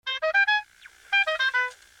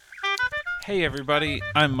Hey everybody,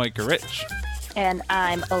 I'm Micah Rich. And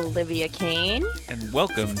I'm Olivia Kane. And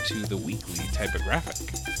welcome to the weekly Typographic,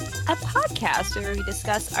 a podcast where we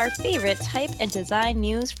discuss our favorite type and design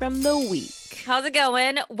news from the week. How's it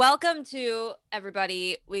going? Welcome to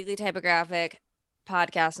everybody, Weekly Typographic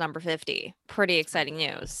podcast number 50. Pretty exciting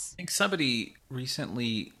news. I think somebody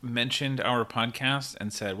recently mentioned our podcast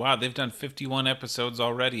and said, wow, they've done 51 episodes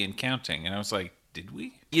already and counting. And I was like, did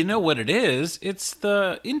we? You know what it is? It's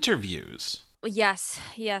the interviews. Yes,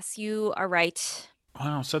 you are right.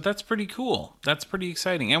 Wow, so that's pretty cool. That's pretty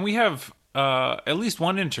exciting. And we have at least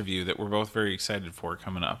one interview that we're both very excited for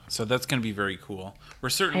coming up. So that's going to be very cool. We're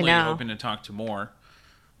certainly hoping to talk to more.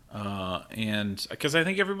 And because I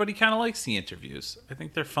think everybody kind of likes the interviews. I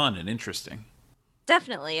think they're fun and interesting.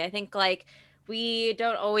 Definitely. I think we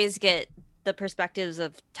don't always get the perspectives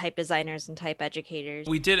of type designers and type educators.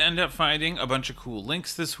 We did end up finding a bunch of cool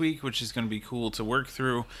links this week, which is going to be cool to work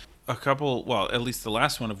through. A couple, well, at least the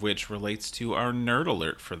last one of which relates to our nerd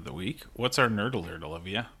alert for the week. What's our nerd alert,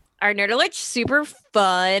 Olivia? Our nerd alert's super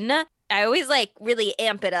fun. I always really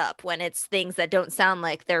amp it up when it's things that don't sound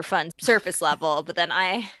like they're fun surface level, but then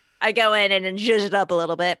I go in and zhuzh it up a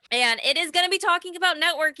little bit. And it is going to be talking about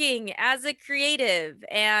networking as a creative.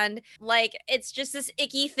 And it's just this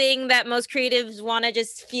icky thing that most creatives want to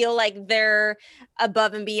just feel like they're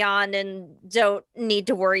above and beyond and don't need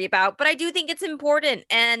to worry about. But I do think it's important.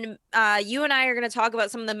 And you and I are going to talk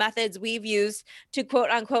about some of the methods we've used to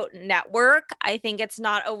quote unquote network. I think it's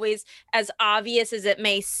not always as obvious as it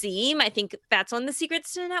may seem. I think that's one of the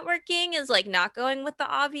secrets to networking is not going with the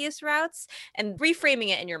obvious routes and reframing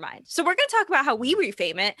it in your mind. So we're going to talk about how we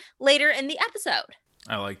reframe it later in the episode.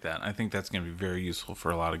 I like that. I think that's going to be very useful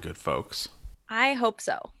for a lot of good folks. I hope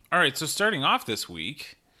so. All right, so starting off this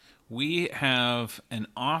week, we have an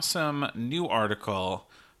awesome new article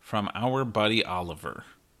from our buddy Oliver,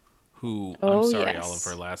 who, I'm sorry, yes.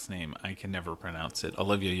 Oliver, last name, I can never pronounce it.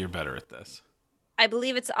 Olivia, you're better at this. I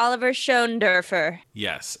believe it's Oliver Schoendorfer.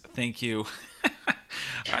 Yes, thank you.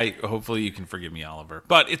 Hopefully you can forgive me, Oliver.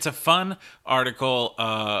 But it's a fun article.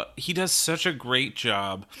 He does such a great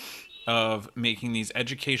job of making these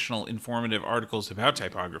educational, informative articles about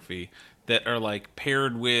typography that are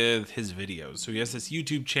paired with his videos. So he has this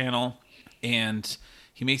YouTube channel, and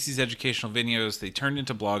he makes these educational videos. They turn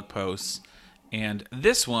into blog posts. And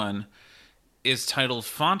this one is titled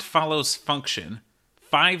Font Follows Function,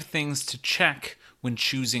 5 Things to Check When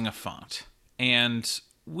Choosing a Font. And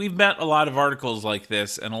we've met a lot of articles like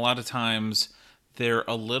this, and a lot of times they're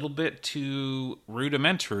a little bit too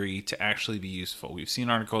rudimentary to actually be useful. We've seen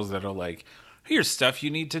articles that are here's stuff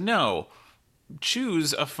you need to know.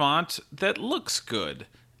 Choose a font that looks good.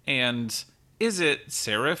 And is it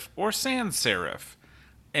serif or sans serif?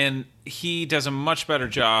 And he does a much better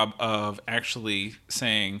job of actually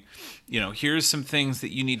saying, here's some things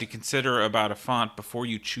that you need to consider about a font before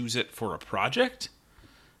you choose it for a project.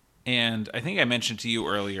 And I think I mentioned to you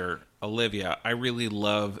earlier, Olivia, I really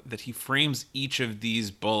love that he frames each of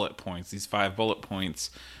these bullet points, these 5 bullet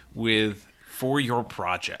points, with for your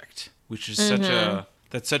project, which is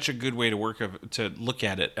such a good way to look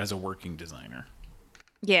at it as a working designer.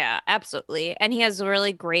 Yeah, absolutely. And he has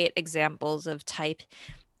really great examples of type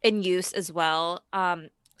in use as well.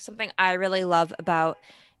 Something I really love about,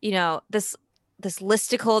 this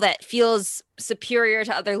listicle that feels superior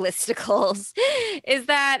to other listicles is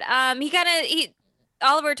that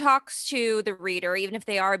Oliver talks to the reader, even if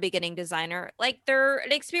they are a beginning designer, they're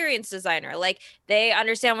an experienced designer, they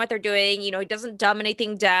understand what they're doing. He doesn't dumb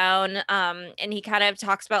anything down. And he kind of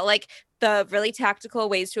talks about the really tactical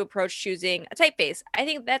ways to approach choosing a typeface. I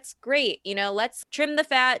think that's great. Let's trim the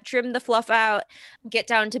fat, trim the fluff out, get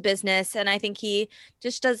down to business. And I think he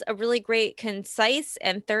just does a really great, concise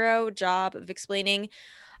and thorough job of explaining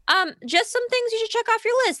just some things you should check off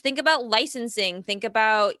your list. Think about licensing. Think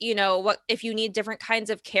about, what if you need different kinds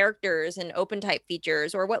of characters and open type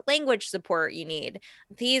features, or what language support you need.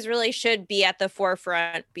 These really should be at the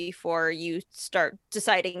forefront before you start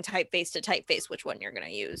deciding typeface to typeface which one you're going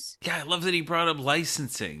to use. Yeah, I love that he brought up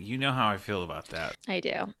licensing. You know how I feel about that. I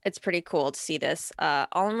do. It's pretty cool to see this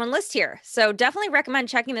all in one list here. So definitely recommend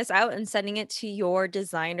checking this out and sending it to your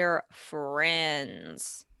designer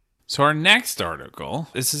friends. So our next article,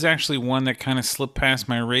 this is actually one that kind of slipped past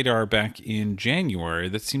my radar back in January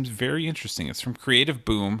that seems very interesting. It's from Creative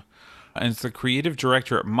Boom, and it's the creative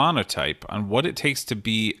director at Monotype on what it takes to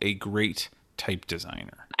be a great type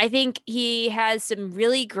designer. I think he has some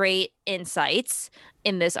really great insights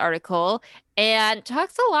in this article and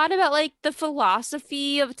talks a lot about the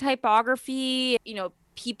philosophy of typography,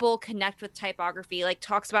 people connect with typography, like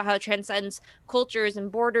talks about how it transcends cultures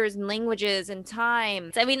and borders and languages and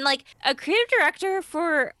times. I mean, like a creative director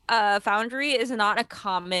for Foundry is not a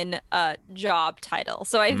common job title.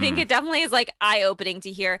 So I think Mm. it definitely is like eye-opening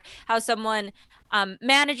to hear how someone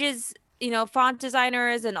manages, font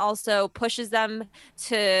designers and also pushes them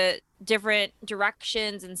to different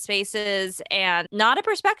directions and spaces, and not a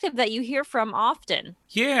perspective that you hear from often.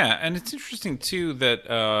 Yeah, and it's interesting too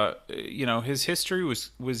that his history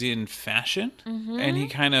was in fashion, and he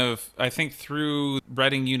Mm-hmm. kind of, I think, through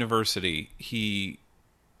Reading University, he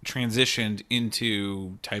transitioned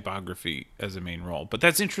into typography as a main role. But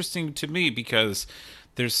that's interesting to me because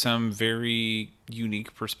there's some very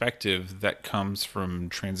unique perspective that comes from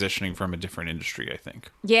transitioning from a different industry, I think.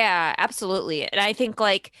 Yeah, absolutely. And I think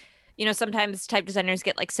like, sometimes type designers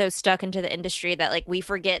get like so stuck into the industry that like we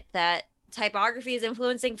forget that typography is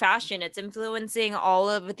influencing fashion. It's influencing all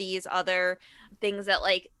of these other things that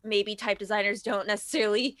like maybe type designers don't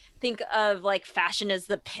necessarily think of like fashion as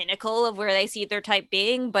the pinnacle of where they see their type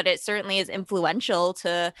being, but it certainly is influential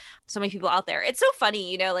to so many people out there. It's so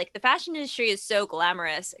funny, like the fashion industry is so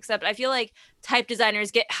glamorous, except I feel like type designers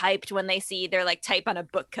get hyped when they see their like type on a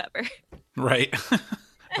book cover. Right.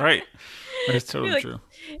 Right. That's I feel totally like true.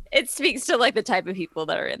 it speaks to like the type of people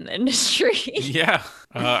that are in the industry. Yeah.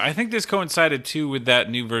 I think this coincided too with that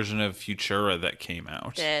new version of Futura that came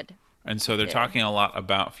out. Did. And so they're Did. talking a lot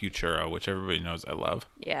about Futura, which everybody knows I love.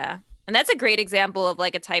 Yeah. And that's a great example of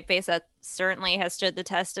like a typeface that certainly has stood the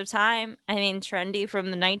test of time. I mean, trendy from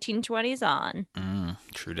the 1920s on.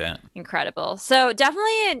 True that. Incredible. So,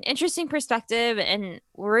 definitely an interesting perspective and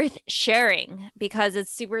worth sharing because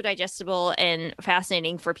it's super digestible and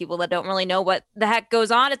fascinating for people that don't really know what the heck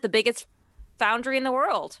goes on at the biggest foundry in the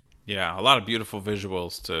world. Yeah, a lot of beautiful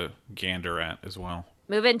visuals to gander at as well.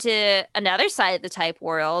 Move into another side of the type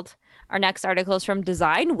world. Our next article is from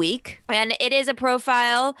Design Week, and it is a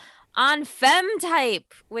profile on FemType,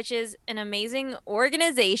 which is an amazing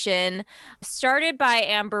organization started by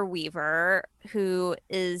Amber Weaver, who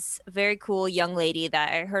is a very cool young lady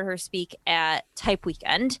that I heard her speak at Type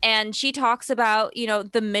Weekend. And she talks about,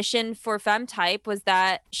 the mission for FemType was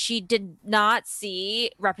that she did not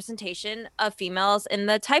see representation of females in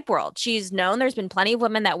the type world. She's known there's been plenty of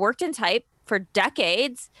women that worked in type for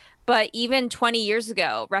decades, but even 20 years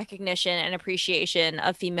ago, recognition and appreciation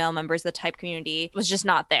of female members of the type community was just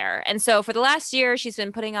not there. And so for the last year, she's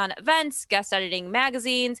been putting on events, guest editing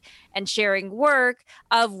magazines, and sharing work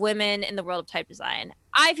of women in the world of type design.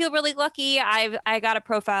 I feel really lucky. I got a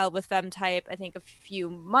profile with FemType, I think a few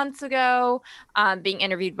months ago, being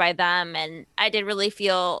interviewed by them. And I did really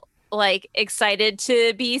feel like excited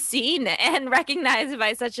to be seen and recognized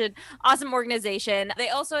by such an awesome organization. They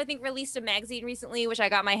also, I think, released a magazine recently, which I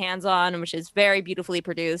got my hands on, which is very beautifully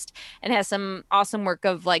produced and has some awesome work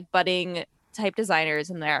of like budding type designers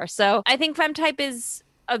in there. So I think FemType is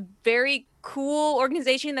a very cool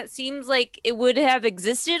organization that seems like it would have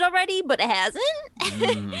existed already, but it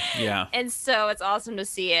hasn't. Yeah. And so it's awesome to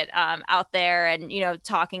see it out there and,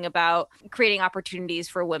 talking about creating opportunities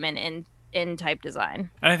for women in type design.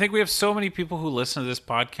 And I think we have so many people who listen to this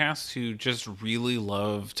podcast who just really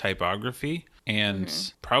love typography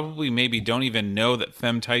and probably maybe don't even know that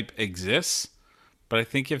FemType exists. But I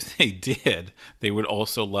think if they did, they would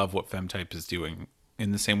also love what FemType is doing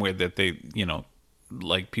in the same way that they,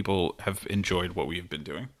 like people have enjoyed what we have been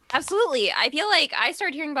doing. Absolutely. I feel like I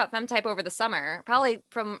started hearing about FemType over the summer, probably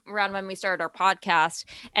from around when we started our podcast.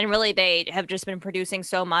 And really they have just been producing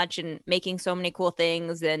so much and making so many cool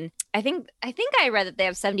things. And I think I read that they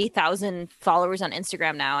have 70,000 followers on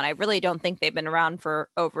Instagram now. And I really don't think they've been around for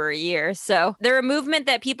over a year. So they're a movement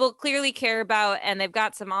that people clearly care about, and they've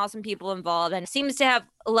got some awesome people involved and seems to have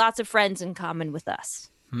lots of friends in common with us.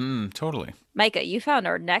 Totally. Micah, you found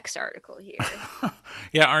our next article here.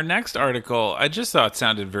 Yeah, our next article, I just thought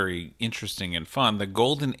sounded very interesting and fun. The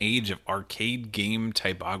Golden Age of Arcade Game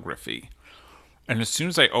Typography. And as soon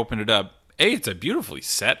as I opened it up, it's a beautifully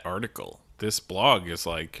set article. This blog is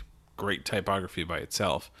like great typography by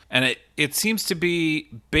itself. And it seems to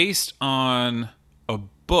be based on a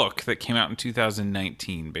book that came out in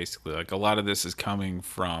 2019, basically. Like a lot of this is coming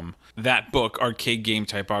from that book, Arcade Game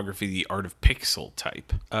Typography, The Art of Pixel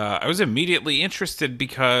Type. I was immediately interested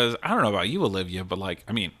because, I don't know about you, Olivia, but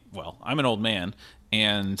I'm an old man,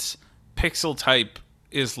 and pixel type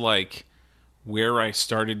is like where I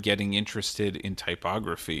started getting interested in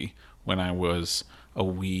typography when I was a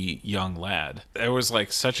wee young lad. There was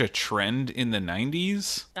like such a trend in the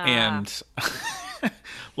 90s, and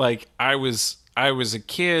like I was a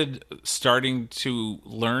kid starting to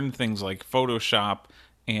learn things like Photoshop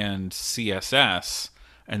and CSS,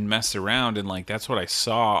 and mess around, and like that's what I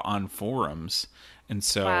saw on forums. And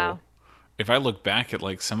so Wow. if I look back at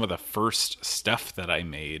like some of the first stuff that I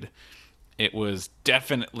made, it was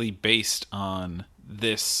definitely based on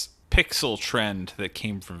this pixel trend that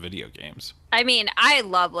came from video games. I mean, I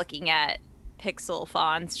love looking at pixel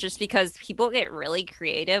fonts just because people get really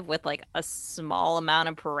creative with like a small amount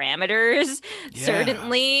of parameters. Yeah.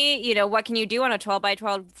 Certainly, what can you do on a 12 by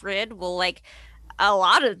 12 grid? Well, like a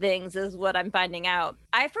lot of things is what I'm finding out.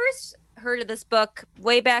 I first heard of this book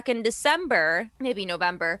way back in December, maybe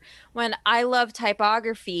November, when I Love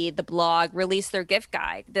Typography, the blog, released their gift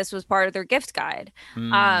guide. This was part of their gift guide.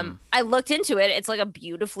 Mm. I looked into it. It's like a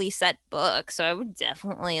beautifully set book, so I would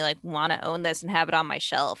definitely like want to own this and have it on my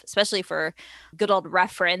shelf, especially for good old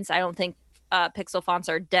reference. I don't think pixel fonts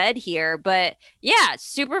are dead here, but yeah,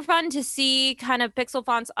 super fun to see kind of pixel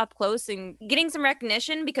fonts up close and getting some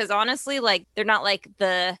recognition because honestly, like they're not like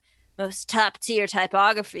the most top tier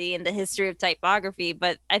typography in the history of typography,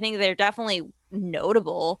 but I think they're definitely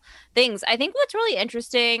notable things. I think what's really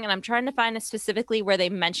interesting, and I'm trying to find it specifically where they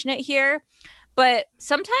mention it here, but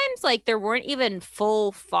sometimes like there weren't even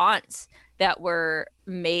full fonts that were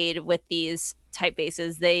made with these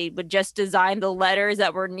typefaces. They would just design the letters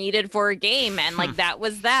that were needed for a game, and like that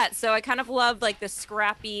was that. So I kind of loved like the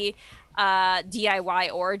scrappy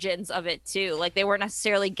DIY origins of it too. Like they weren't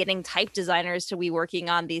necessarily getting type designers to be working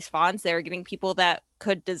on these fonts. They were getting people that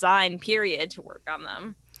could design, period, to work on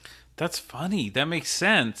them. That's funny. That makes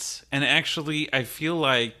sense. And actually, I feel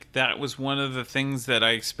like that was one of the things that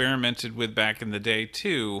I experimented with back in the day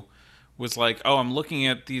too. Was like, oh, I'm looking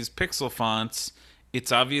at these pixel fonts.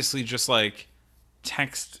 It's obviously just like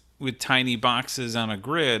text with tiny boxes on a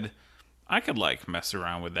grid. I could like mess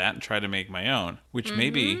around with that and try to make my own, which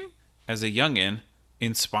maybe Mm-hmm. as a youngin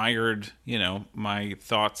inspired, my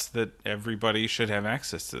thoughts that everybody should have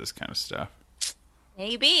access to this kind of stuff.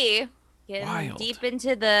 Maybe getting Wild. deep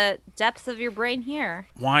into the depths of your brain here.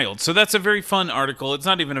 Wild. So that's a very fun article. It's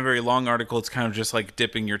not even a very long article. It's kind of just like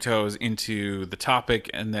dipping your toes into the topic.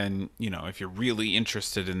 And then, if you're really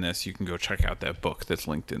interested in this, you can go check out that book that's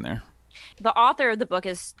linked in there. The author of the book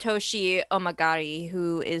is Toshi Omagari,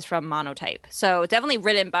 who is from Monotype. So definitely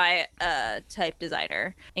written by a type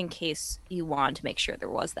designer in case you want to make sure there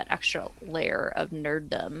was that extra layer of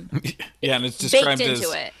nerddom Yeah, and it's baked described as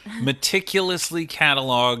into it. meticulously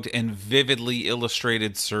cataloged and vividly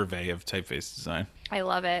illustrated survey of typeface design. I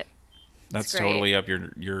love it. That's Great. totally up your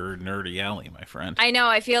nerdy alley, my friend. I know.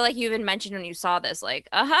 I feel like you even mentioned when you saw this, like,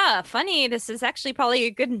 aha, funny. This is actually probably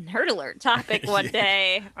a good nerd alert topic one Yeah.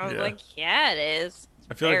 day. I was Yeah. like, yeah, it is.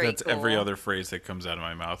 I feel like Very that's every cool. other phrase that comes out of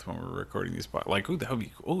my mouth when we're recording these podcasts. Like, oh, that would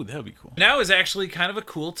be cool. Oh, that would be cool. Now is actually kind of a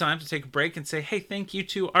cool time to take a break and say, hey, thank you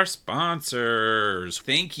to our sponsors.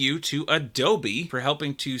 Thank you to Adobe for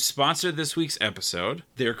helping to sponsor this week's episode.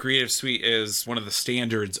 Their Creative Suite is one of the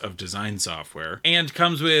standards of design software and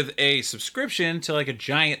comes with a subscription to like a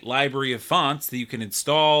giant library of fonts that you can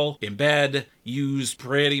install, embed, use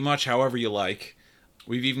pretty much however you like.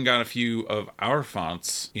 We've even got a few of our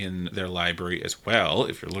fonts in their library as well,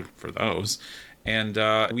 if you're looking for those. And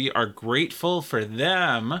we are grateful for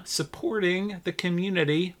them supporting the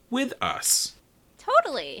community with us.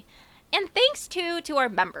 Totally. And thanks to our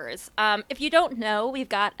members. If you don't know, we've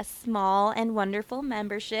got a small and wonderful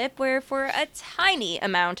membership where for a tiny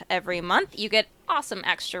amount every month, you get awesome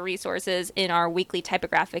extra resources in our weekly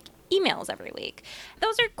typographic emails every week.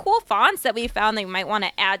 Those are cool fonts that we found that you might want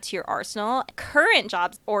to add to your arsenal. Current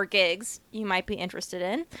jobs or gigs you might be interested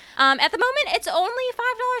in. At the moment, it's only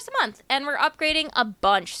 $5 a month, and we're upgrading a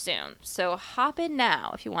bunch soon. So hop in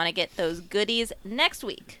now if you want to get those goodies next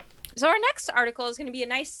week. So our next article is going to be a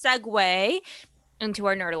nice segue into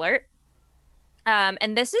our nerd alert.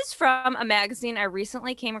 And this is from a magazine I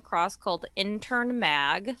recently came across called Intern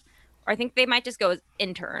Mag. Or I think they might just go as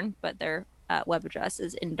Intern, but their web address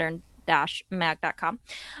is intern-mag.com.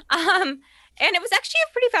 And it was actually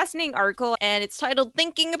a pretty fascinating article, and it's titled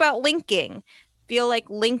Thinking About Linking. Feel like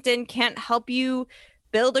LinkedIn can't help you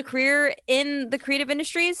build a career in the creative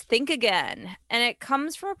industries? Think again. And it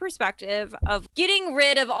comes from a perspective of getting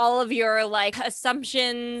rid of all of your like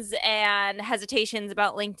assumptions and hesitations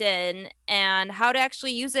about LinkedIn and how to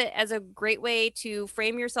actually use it as a great way to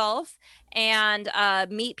frame yourself and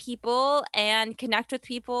meet people and connect with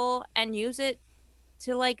people and use it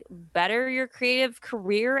to like better your creative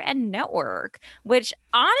career and network, which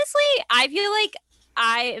honestly, I feel like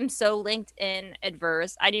I am so LinkedIn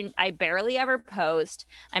adverse. I barely ever post.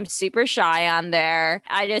 I'm super shy on there.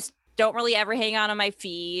 I just don't really ever hang out on my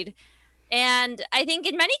feed. And I think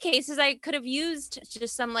in many cases I could have used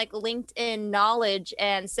just some like LinkedIn knowledge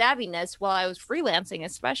and savviness while I was freelancing,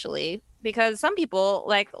 especially. because some people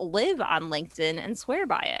like live on LinkedIn and swear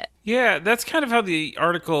by it. Yeah, that's kind of how the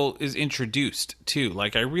article is introduced too.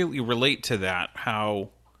 Like I really relate to that, how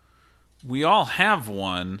we all have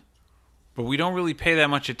one, but we don't really pay that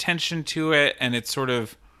much attention to it, and it's sort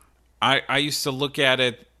of I used to look at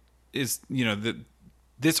it is,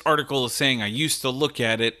 this article is saying I used to look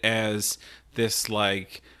at it as this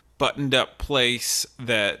like buttoned up place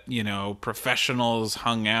that, professionals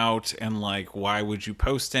hung out, and like, why would you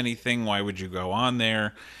post anything? Why would you go on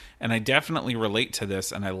there? And I definitely relate to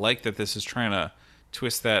this, and I like that this is trying to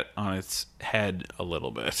twist that on its head a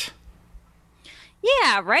little bit.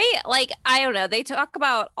 Yeah, right? Like, I don't know. They talk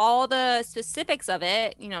about all the specifics of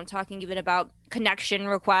it, talking even about connection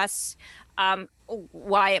requests,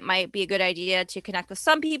 why it might be a good idea to connect with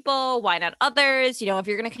some people, why not others. If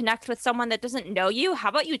you're going to connect with someone that doesn't know you, how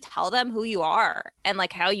about you tell them who you are and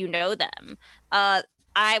like how you know them?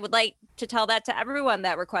 I would like to tell that to everyone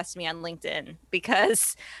that requests me on LinkedIn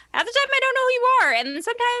because half the time I don't know who you are. And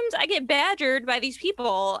sometimes I get badgered by these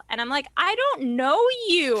people and I'm like, I don't know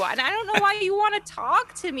you and I don't know why you want to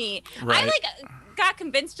talk to me. I Right. like got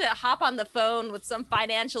convinced to hop on the phone with some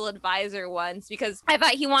financial advisor once because I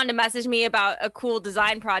thought he wanted to message me about a cool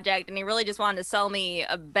design project and he really just wanted to sell me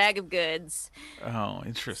a bag of goods. Oh,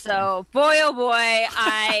 interesting. So, boy, oh boy,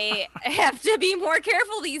 I have to be more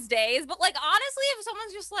careful these days. But, like, honestly, if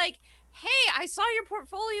someone's just like, hey, I saw your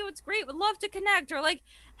portfolio, it's great, would love to connect, or like,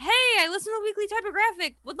 hey, I listen to Weekly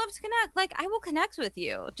Typographic, would love to connect, like, I will connect with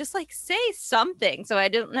you. Just like say something so I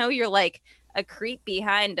don't know you're like a creep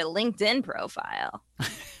behind a LinkedIn profile.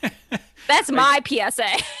 That's my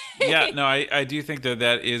PSA. Yeah, no, I do think that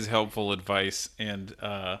that is helpful advice, and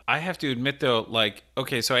I have to admit though, like,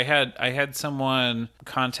 okay, so I had someone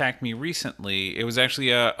contact me recently. It was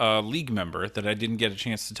actually a league member that I didn't get a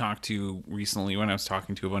chance to talk to recently when I was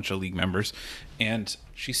talking to a bunch of league members, and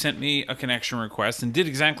she sent me a connection request and did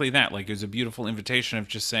exactly that. Like, it was a beautiful invitation of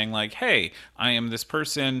just saying like, hey, I am this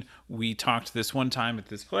person. We talked this one time at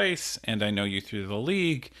this place, and I know you through the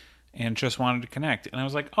league, and just wanted to connect. And I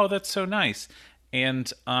was like, oh, that's so nice.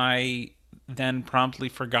 And I then promptly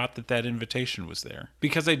forgot that that invitation was there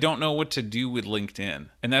because I don't know what to do with LinkedIn.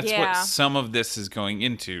 And that's what Yeah. some of this is going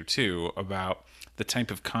into too, about the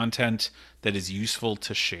type of content that is useful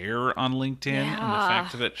to share on LinkedIn, and the Yeah.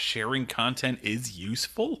 fact that sharing content is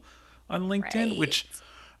useful on LinkedIn, Right. which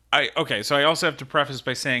okay, so I also have to preface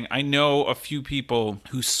by saying I know a few people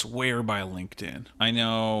who swear by LinkedIn. I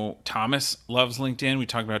know Thomas loves LinkedIn. We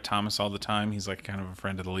talk about Thomas all the time. He's like kind of a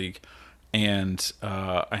friend of the league. And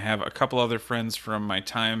I have a couple other friends from my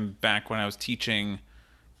time back when I was teaching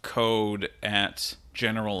code at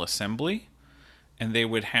General Assembly. And they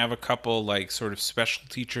would have a couple like sort of special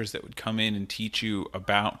teachers that would come in and teach you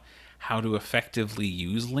about how to effectively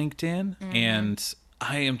use LinkedIn. Mm-hmm. And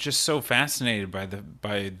I am just so fascinated by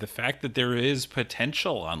the fact that there is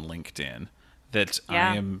potential on LinkedIn that I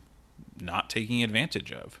Yeah. am not taking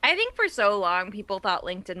advantage of. I think for so long people thought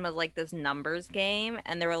LinkedIn was like this numbers game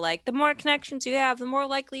and they were like the more connections you have, the more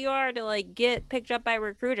likely you are to like get picked up by a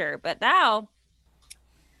recruiter. But now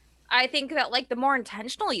I think that like the more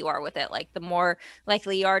intentional you are with it, like the more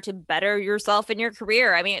likely you are to better yourself in your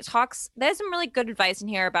career. I mean, there's some really good advice in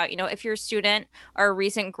here about, if you're a student or a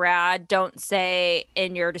recent grad, don't say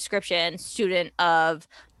in your description, student of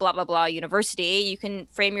blah blah blah university. You can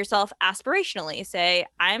frame yourself aspirationally. Say,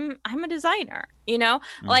 I'm a designer,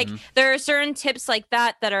 Like Hmm. there are certain tips like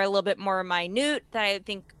that are a little bit more minute that I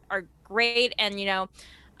think are great. And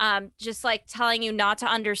just like telling you not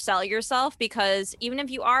to undersell yourself because even if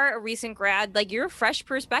you are a recent grad, like your fresh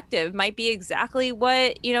perspective might be exactly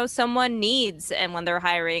what someone needs and when they're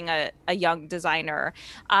hiring a young designer,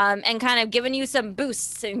 and kind of giving you some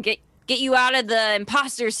boosts and get you out of the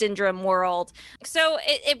imposter syndrome world. So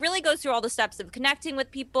it really goes through all the steps of connecting with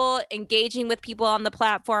people, engaging with people on the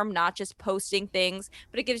platform, not just posting things,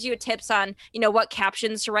 but it gives you tips on what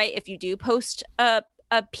captions to write if you do post a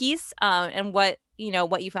piece, and what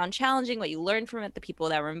you found challenging, what you learned from it, the people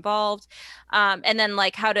that were involved, and then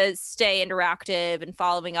like how to stay interactive and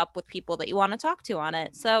following up with people that you want to talk to on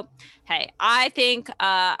it. So hey, I think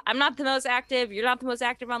I'm not the most active, you're not the most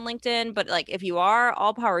active on LinkedIn, but like if you are,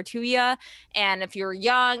 all power to you. And if you're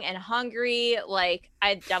young and hungry, like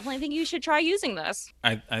I definitely think you should try using this.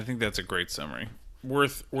 I think that's a great summary.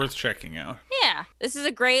 Worth checking out. Yeah, this is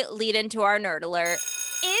a great lead into our nerd alert.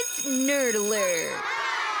 It's nerd alert.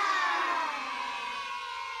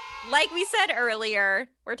 Like we said earlier,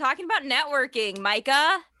 we're talking about networking,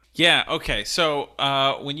 Micah. Yeah, okay. So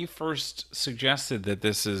when you first suggested that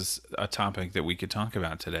this is a topic that we could talk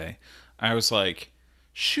about today, I was like,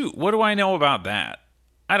 shoot, what do I know about that?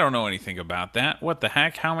 I don't know anything about that. What the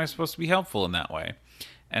heck? How am I supposed to be helpful in that way?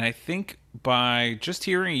 And I think by just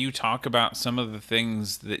hearing you talk about some of the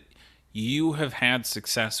things that you have had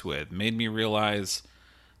success with made me realize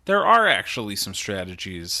there are actually some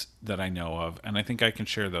strategies that I know of, and I think I can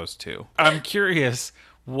share those too. I'm curious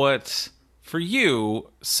what, for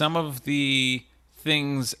you, some of the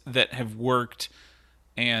things that have worked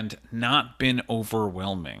and not been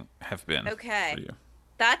overwhelming have been Okay. for you.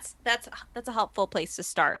 That's a helpful place to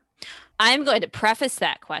start. I'm going to preface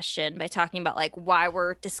that question by talking about like why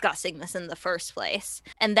we're discussing this in the first place.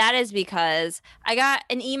 And that is because I got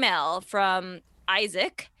an email from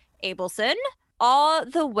Isaac Abelson all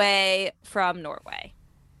the way from Norway.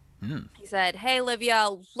 He said, "Hey, Olivia,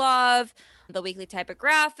 love the weekly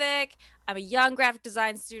typographic. I'm a young graphic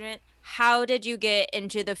design student. How did you get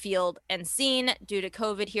into the field and scene due to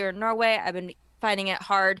COVID here in Norway? I've been finding it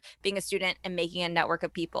hard being a student and making a network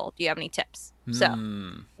of people. Do you have any tips?" So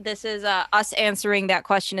this is us answering that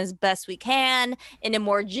question as best we can in a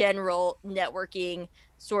more general networking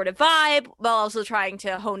sort of vibe, while also trying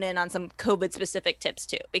to hone in on some COVID specific tips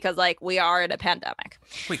too, because like we are in a pandemic.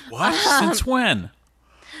 Wait, what? Since when?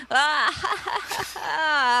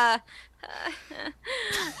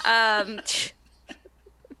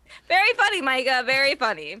 Very funny, Micah. Very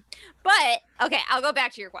funny. But okay, I'll go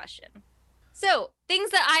back to your question. So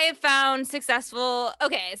things that I have found successful.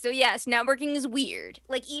 Okay, so yes, networking is weird.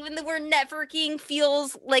 Like even the word networking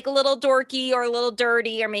feels like a little dorky or a little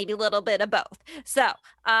dirty or maybe a little bit of both. So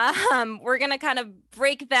we're gonna kind of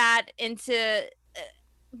break that into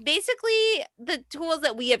basically the tools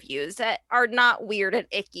that we have used that are not weird and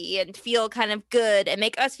icky and feel kind of good and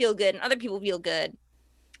make us feel good and other people feel good.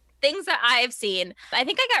 Things that I've seen. I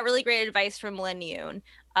think I got really great advice from Lynn Yoon.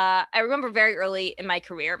 I remember very early in my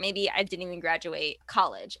career, maybe I didn't even graduate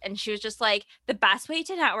college, and she was just like, the best way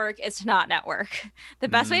to network is to not network. The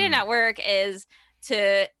best way to network is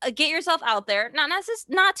to get yourself out there, not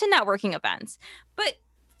to networking events, but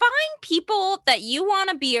find people that you want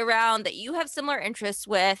to be around, that you have similar interests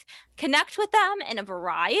with, connect with them in a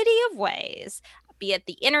variety of ways, be it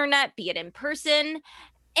the internet, be it in person,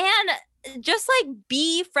 and just like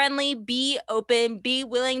be friendly, be open, be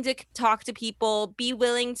willing to talk to people, be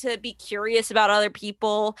willing to be curious about other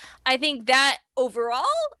people. I think that overall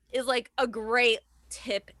is like a great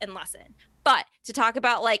tip and lesson. But to talk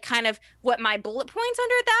about like kind of what my bullet points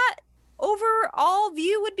under that overall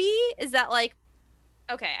view would be is that like,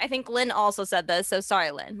 okay, I think Lynn also said this, so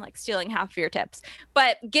sorry, Lynn, like stealing half of your tips.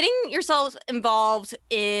 But getting yourselves involved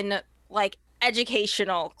in like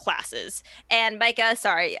educational classes. And Micah,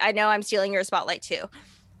 sorry, I know I'm stealing your spotlight too.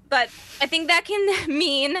 But I think that can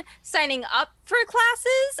mean signing up for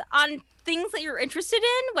classes on things that you're interested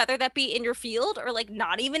in, whether that be in your field or like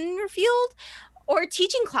not even in your field, or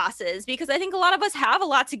teaching classes, because I think a lot of us have a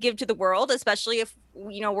lot to give to the world, especially if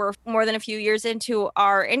we're more than a few years into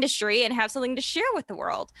our industry and have something to share with the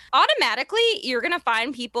world. Automatically, you're going to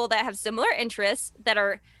find people that have similar interests that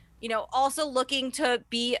are also looking to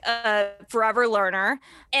be a forever learner.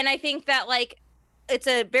 And I think that like it's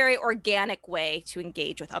a very organic way to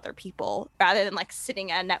engage with other people rather than like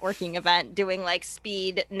sitting at a networking event doing like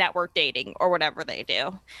speed network dating or whatever they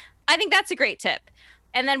do. I think that's a great tip.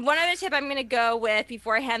 And then one other tip I'm going to go with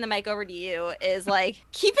before I hand the mic over to you is like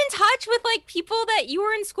keep in touch with like people that you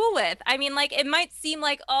were in school with. I mean, like it might seem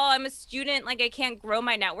like, oh, I'm a student, like I can't grow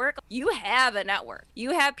my network. You have a network.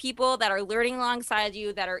 You have people that are learning alongside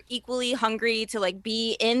you that are equally hungry to like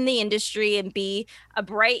be in the industry and be a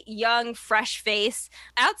bright, young, fresh face.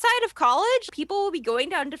 Outside of college, people will be going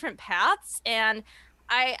down different paths. And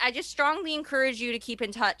I just strongly encourage you to keep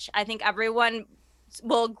in touch. I think everyone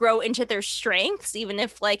will grow into their strengths, even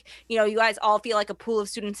if like you guys all feel like a pool of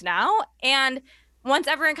students now, and once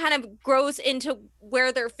everyone kind of grows into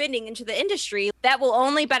where they're fitting into the industry, that will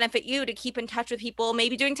only benefit you to keep in touch with people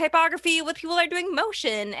maybe doing typography with people that are doing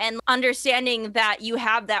motion, and understanding that you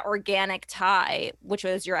have that organic tie, which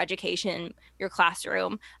was your education, your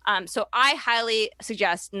classroom. So I highly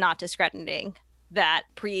suggest not discrediting that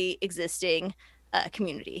pre-existing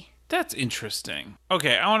community. That's interesting.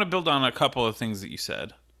 Okay, I want to build on a couple of things that you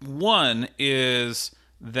said. One is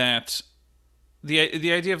that the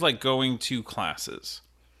idea of like going to classes,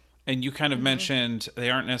 and you kind of mentioned they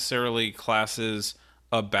aren't necessarily classes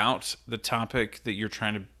about the topic that you're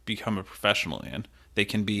trying to become a professional in. They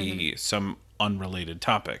can be some unrelated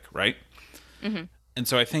topic, right? And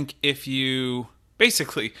so I think if you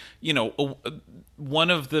basically,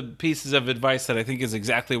 one of the pieces of advice that I think is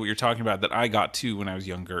exactly what you're talking about that I got too when I was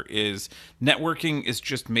younger is networking is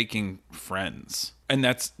just making friends. And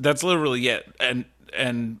that's literally it.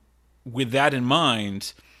 And with that in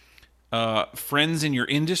mind, friends in your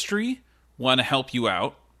industry want to help you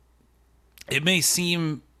out. It may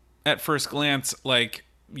seem at first glance like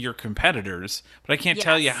your competitors, but I can't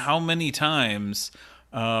tell you Yes. how many times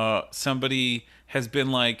somebody has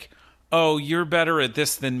been like, oh, you're better at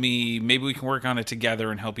this than me. Maybe we can work on it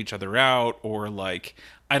together and help each other out. Or like,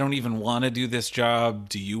 I don't even want to do this job.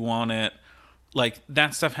 Do you want it? Like,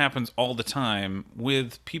 that stuff happens all the time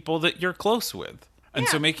with people that you're close with. And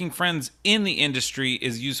so Yeah. making friends in the industry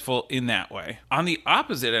is useful in that way. On the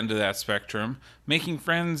opposite end of that spectrum, making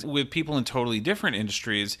friends with people in totally different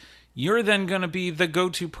industries, you're then going to be the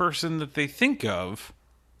go-to person that they think of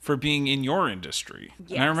for being in your industry.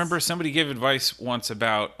 And I remember Yes. somebody gave advice once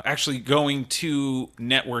about actually going to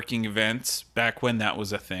networking events back when that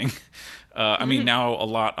was a thing. I mean, now a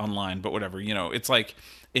lot online, but whatever. It's like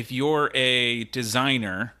if you're a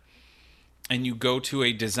designer and you go to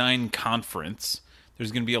a design conference,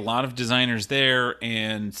 there's going to be a lot of designers there.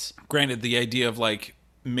 And granted, the idea of like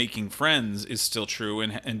making friends is still true,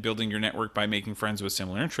 and building your network by making friends with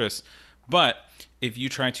similar interests. But if you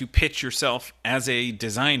try to pitch yourself as a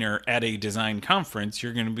designer at a design conference,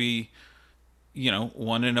 you're going to be,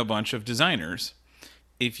 one in a bunch of designers.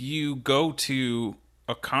 If you go to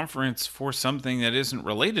a conference for something that isn't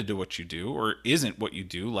related to what you do or isn't what you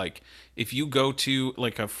do, like if you go to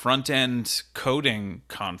like a front end coding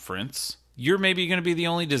conference, you're maybe going to be the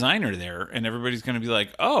only designer there, and everybody's going to be like,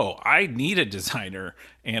 oh, I need a designer,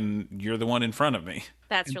 and you're the one in front of me.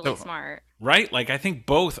 That's And really so, smart. right? Like, I think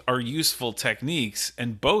both are useful techniques,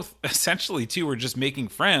 and both essentially, too, are just making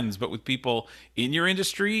friends. But with people in your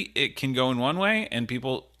industry, it can go in one way, and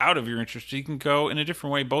people out of your industry can go in a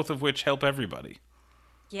different way, both of which help everybody.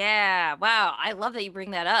 Yeah. Wow. I love that you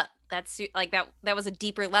bring that up. Like that was a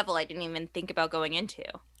deeper level I didn't even think about going into.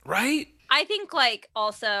 Right? I think like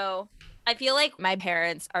also I feel like my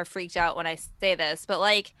parents are freaked out when I say this, but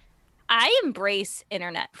like I embrace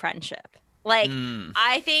internet friendship. Like Mm.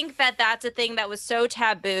 I think that that's a thing that was so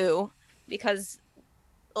taboo because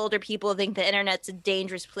older people think the internet's a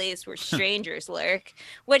dangerous place where strangers lurk,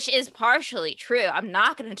 which is partially true. I'm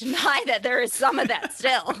not going to deny that there is some of that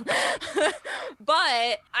still.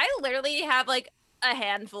 But I literally have like a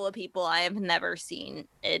handful of people I have never seen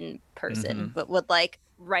in person, Mhm. but would like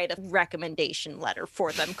write a recommendation letter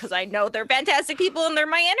for them because I know they're fantastic people and they're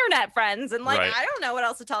my internet friends. And like, Right. I don't know what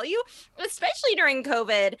else to tell you, especially during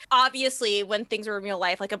COVID. Obviously, when things are in real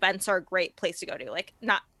life, like events are a great place to go to, like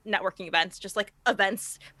not networking events, just like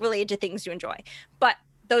events related to things you enjoy. But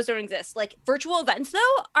those don't exist. Like virtual events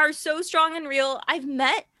though are so strong and real. I've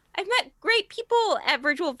met great people at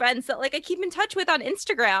virtual events that like I keep in touch with on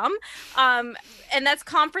Instagram. And that's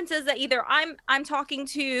conferences that either I'm talking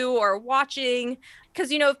to or watching. Because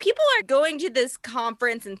if people are going to this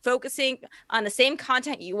conference and focusing on the same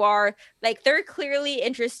content you are, like they're clearly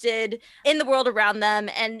interested in the world around them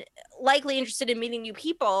and likely interested in meeting new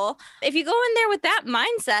people. If you go in there with that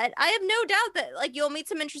mindset, I have no doubt that like you'll meet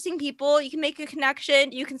some interesting people. You can make a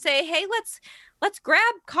connection. You can say, hey, let's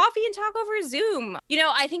grab coffee and talk over Zoom.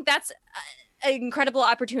 I think that's an incredible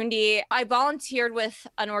opportunity. I volunteered with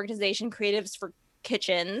an organization, Creatives for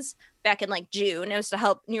Kitchens, back in like June. It was to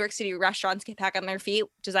help New York City restaurants get back on their feet,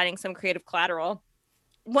 designing some creative collateral.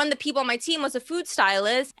 One of the people on my team was a food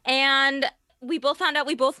stylist, and we both found out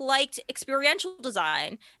we both liked experiential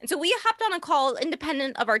design. And so we hopped on a call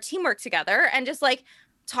independent of our teamwork together and just like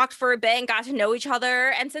talked for a bit and got to know each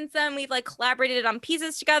other. And since then, we've like collaborated on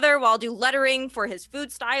pieces together while I'll do lettering for his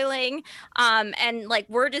food styling. And like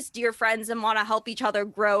we're just dear friends and want to help each other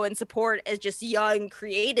grow and support as just young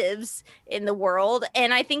creatives in the world.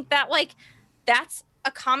 And I think that like that's a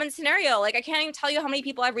common scenario. Like I can't even tell you how many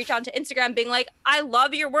people I've reached out to Instagram being like, I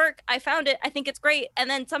love your work. I found it. I think it's great. And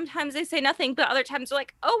then sometimes they say nothing, but other times they're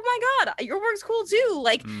like, oh my God, your work's cool too.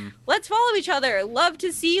 Like, let's follow each other. Love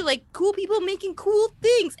to see like cool people making cool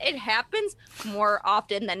things. It happens more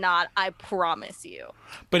often than not. I promise you.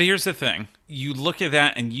 But here's the thing. You look at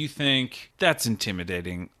that and you think that's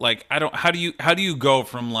intimidating. Like how do you go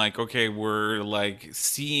from like, okay, we're like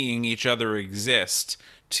seeing each other exist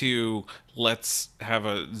to let's have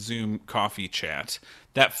a Zoom coffee chat?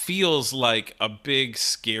 That feels like a big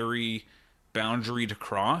scary boundary to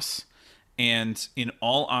cross. And in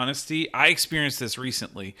all honesty, I experienced this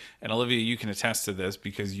recently, and Olivia, you can attest to this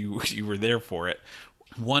because you were there for it.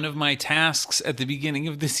 One of my tasks at the beginning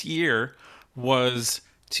of this year was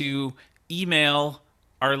to email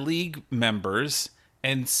our league members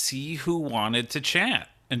and see who wanted to chat,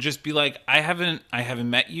 and just be like, I haven't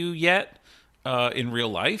met you yet in real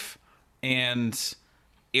life, and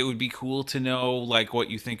it would be cool to know like what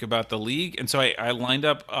you think about the league. And so I lined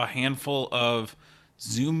up a handful of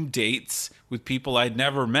Zoom dates with people I'd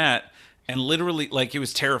never met. And literally, like, it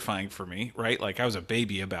was terrifying for me, right? Like, I was a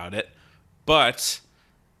baby about it. But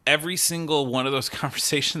every single one of those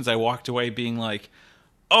conversations, I walked away being like,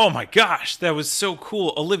 oh my gosh, that was so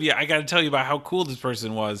cool. Olivia, I got to tell you about how cool this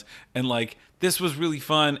person was. And like, this was really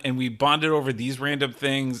fun. And we bonded over these random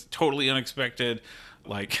things, totally unexpected,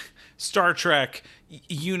 like Star Trek,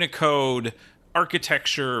 Unicode,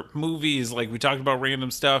 architecture, movies. Like, we talked about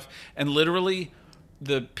random stuff. And literally,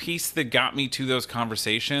 the piece that got me to those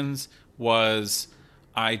conversations was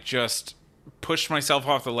I just pushed myself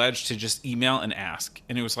off the ledge to just email and ask.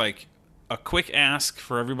 And it was like, a quick ask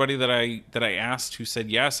for everybody that I asked who said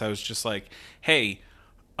yes. I was just like, "Hey,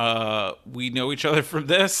 we know each other from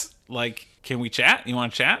this. Like, can we chat? You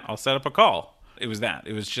want to chat? I'll set up a call." It was that.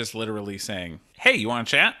 It was just literally saying, "Hey, you want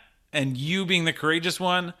to chat?" And you being the courageous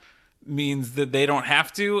one means that they don't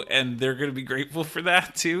have to, and they're going to be grateful for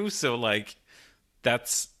that too. So like,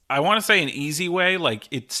 that's, I want to say, an easy way. Like,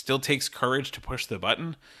 it still takes courage to push the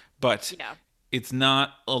button, but Yeah. it's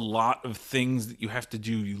not a lot of things that you have to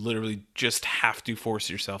do. You literally just have to force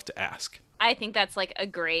yourself to ask. I think that's like a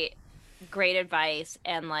great advice.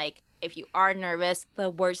 And like, if you are nervous, the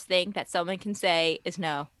worst thing that someone can say is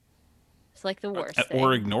no. It's like the worst thing.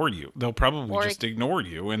 Or ignore you. They'll probably Or- just ignore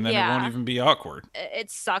you, and then it won't Yeah. even be awkward. It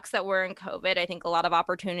sucks that we're in COVID. I think a lot of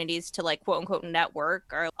opportunities to like quote unquote network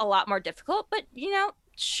are a lot more difficult, but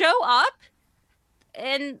show up,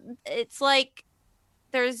 and it's like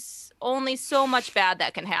there's only so much bad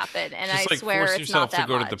that can happen, and Just I like swear force it's not yourself to that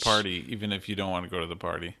go much. to the party, even if you don't want to go to the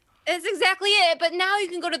party. It's exactly it. But now you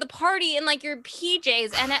can go to the party in like your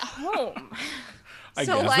PJs and at home. I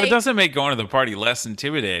So, guess like, that doesn't make going to the party less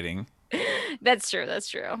intimidating. that's true. That's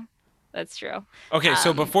true. That's true. Okay,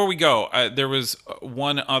 so before we go, there was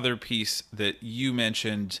one other piece that you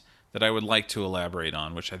mentioned that I would like to elaborate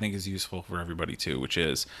on, which I think is useful for everybody too, which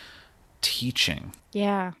is teaching.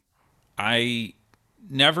 Yeah. I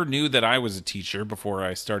never knew that I was a teacher before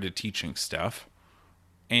I started teaching stuff.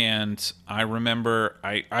 And I remember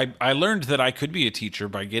I learned that I could be a teacher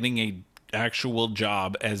by getting a actual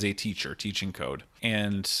job as a teacher, teaching code.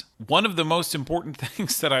 And one of the most important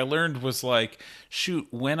things that I learned was like, shoot,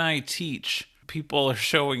 when I teach, people are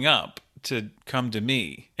showing up to come to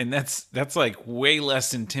me. And that's like way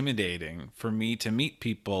less intimidating for me to meet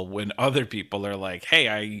people when other people are like, "Hey,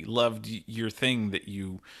 I loved your thing that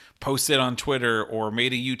you posted on Twitter or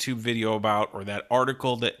made a YouTube video about, or that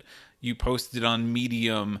article that you posted on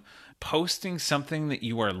Medium." Posting something that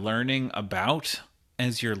you are learning about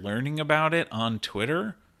as you're learning about it on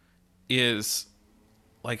Twitter is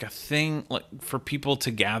like a thing, like, for people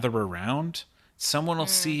to gather around. Someone will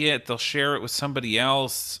see it, they'll share it with somebody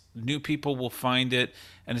else, new people will find it,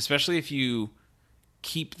 and especially if you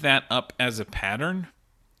keep that up as a pattern,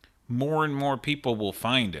 more and more people will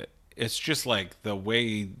find it. It's just like the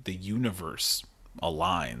way the universe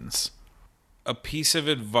aligns. A piece of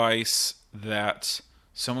advice that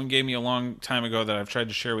someone gave me a long time ago that I've tried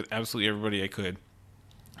to share with absolutely everybody I could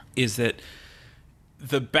is that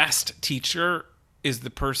the best teacher is the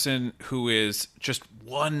person who is just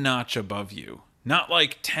one notch above you. Not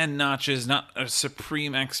like 10 notches, not a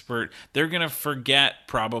supreme expert. They're going to forget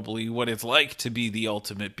probably what it's like to be the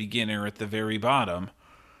ultimate beginner at the very bottom.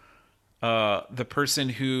 The person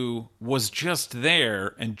who was just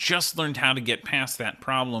there and just learned how to get past that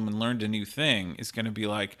problem and learned a new thing is going to be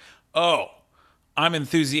like, "Oh, I'm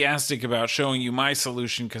enthusiastic about showing you my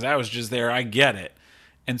solution because I was just there. I get it."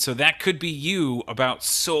 And so that could be you about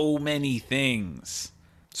so many things.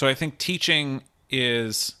 So I think teaching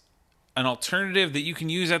is an alternative that you can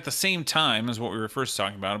use at the same time as what we were first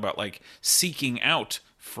talking about like seeking out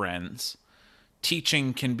friends.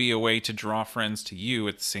 Teaching can be a way to draw friends to you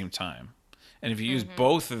at the same time. And if you use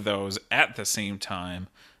both of those at the same time,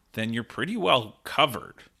 then you're pretty well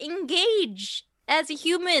covered. Engage as a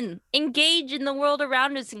human. Engage in the world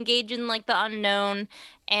around us. Engage in like the unknown,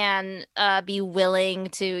 and be willing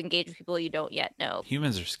to engage with people you don't yet know.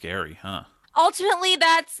 Humans are scary, huh? Ultimately,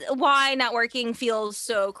 that's why networking feels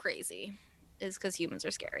so crazy, is because humans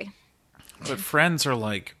are scary. But friends are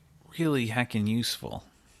like really heckin' useful.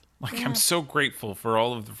 Like, I'm so grateful for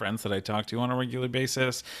all of the friends that I talk to on a regular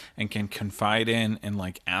basis and can confide in and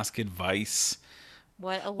like ask advice.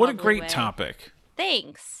 What a What a lovely great way. topic.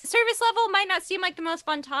 Thanks. Service level might not seem like the most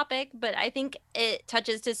fun topic, but I think it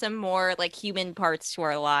touches to some more like human parts to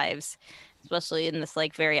our lives, especially in this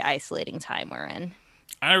like very isolating time we're in.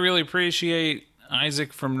 I really appreciate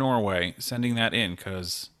Isaac from Norway sending that in,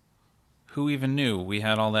 because who even knew we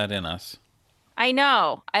had all that in us? I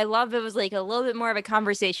know. I love it was like a little bit more of a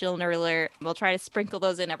conversational nerd alert. We'll try to sprinkle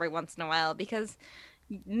those in every once in a while because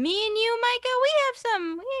me and you, Micah, we have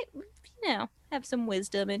have some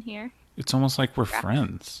wisdom in here. It's almost like we're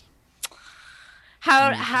friends.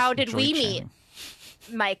 How did Enjoy we meet, chatting.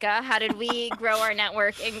 Micah? How did we grow our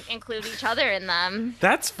network and include each other in them?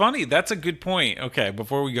 That's funny. That's a good point. Okay,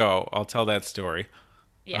 before we go, I'll tell that story.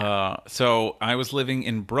 Yeah. So I was living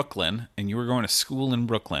in Brooklyn, and you were going to school in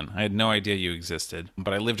Brooklyn. I had no idea you existed,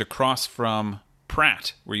 but I lived across from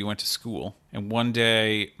Pratt, where you went to school. And one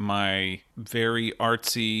day, my very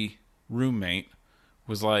artsy roommate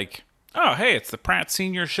was like, "Oh, hey, it's the Pratt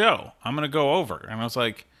Senior Show. I'm gonna go over." And I was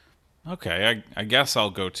like, "Okay, I guess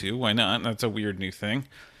I'll go too. Why not? That's a weird new thing."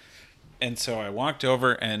 And so I walked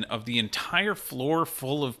over, and of the entire floor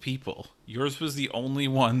full of people, yours was the only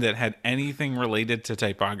one that had anything related to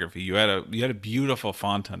typography. You had a beautiful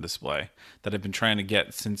font on display that I've been trying to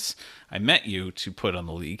get since I met you to put on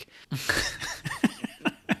the league.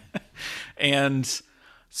 And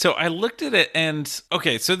so I looked at it, and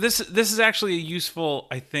okay, so this is actually a useful,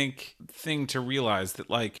 I think, thing to realize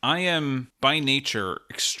that like I am by nature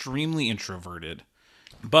extremely introverted,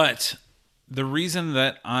 but the reason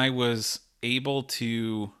that I was able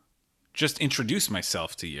to just introduce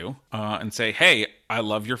myself to you and say, "Hey, I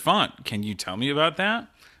love your font. Can you tell me about that?"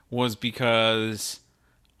 was because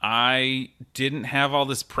I didn't have all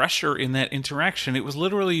this pressure in that interaction. It was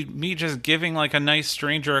literally me just giving like a nice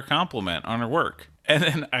stranger a compliment on her work. And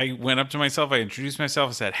then I went up to myself, I introduced myself,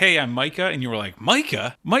 and said, "Hey, I'm Micah." And you were like,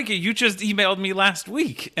 "Micah? Micah, you just emailed me last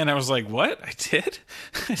week." And I was like, "What? I did?"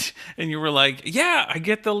 And you were like, "Yeah, I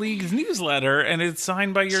get the league's newsletter and it's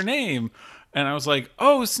signed by your name." And I was like,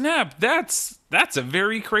 "Oh, snap, that's a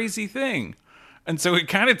very crazy thing." And so it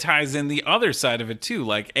kind of ties in the other side of it too.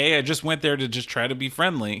 Like, A, I just went there to just try to be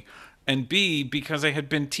friendly. And B, because I had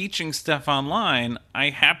been teaching stuff online,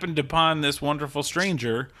 I happened upon this wonderful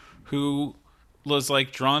stranger who was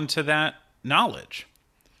like drawn to that knowledge.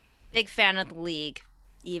 Big fan of the league,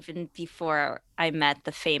 even before I met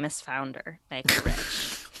the famous founder, Michael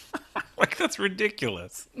Rich. Like, that's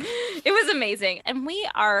ridiculous. It was amazing. And we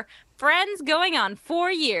are friends going on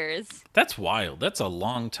 4 years. That's wild. That's a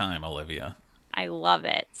long time, Olivia. I love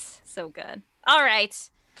it. So good. All right.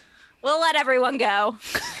 We'll let everyone go.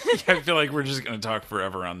 I feel like we're just going to talk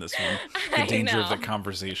forever on this one. The I danger of know. the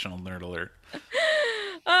conversational nerd alert.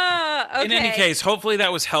 Okay. In any case, hopefully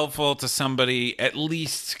that was helpful to somebody, at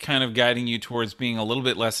least kind of guiding you towards being a little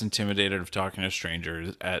bit less intimidated of talking to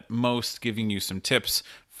strangers, at most giving you some tips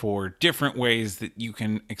for different ways that you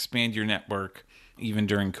can expand your network even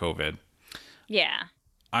during COVID. Yeah.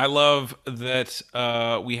 I love that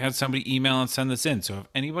we had somebody email and send this in. So if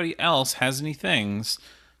anybody else has any things,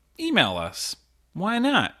 email us. Why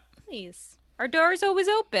not? Please. Our door is always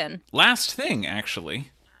open. Last thing,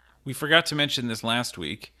 actually, we forgot to mention this last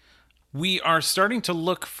week. We are starting to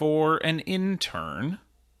look for an intern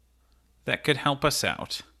that could help us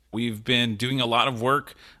out. We've been doing a lot of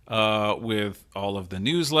work with all of the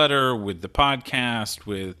newsletter, with the podcast,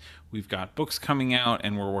 we've got books coming out,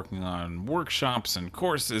 and we're working on workshops and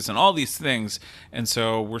courses and all these things. And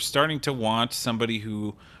so we're starting to want somebody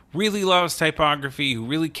who really loves typography, who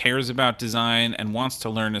really cares about design, and wants to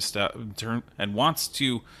learn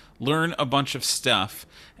a bunch of stuff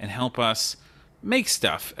and help us make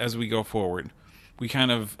stuff as we go forward. We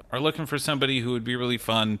kind of are looking for somebody who would be really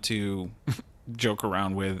fun to joke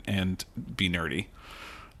around with and be nerdy.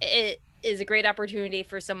 It is a great opportunity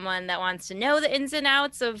for someone that wants to know the ins and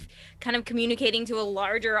outs of kind of communicating to a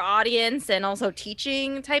larger audience and also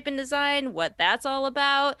teaching type and design, what that's all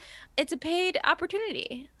about. It's a paid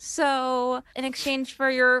opportunity. So in exchange for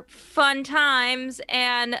your fun times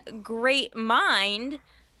and great mind,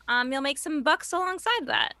 you'll make some bucks alongside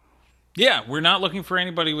that. Yeah, we're not looking for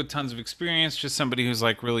anybody with tons of experience, just somebody who's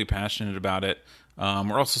like really passionate about it.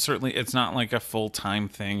 We're also certainly, it's not like a full-time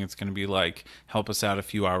thing. It's going to be like, help us out a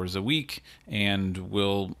few hours a week and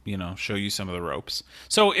we'll, show you some of the ropes.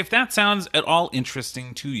 So if that sounds at all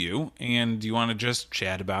interesting to you and you want to just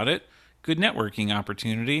chat about it, good networking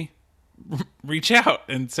opportunity, reach out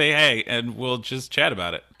and say, hey, and we'll just chat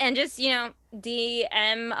about it. And just,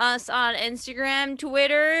 DM us on Instagram,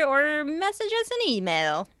 Twitter, or message us an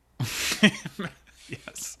email.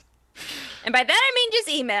 Yes. And by that, I mean just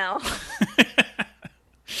email.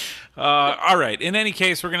 All right. In any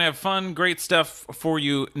case, we're going to have fun, great stuff for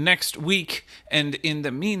you next week. And in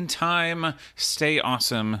the meantime, stay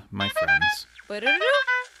awesome, my friends.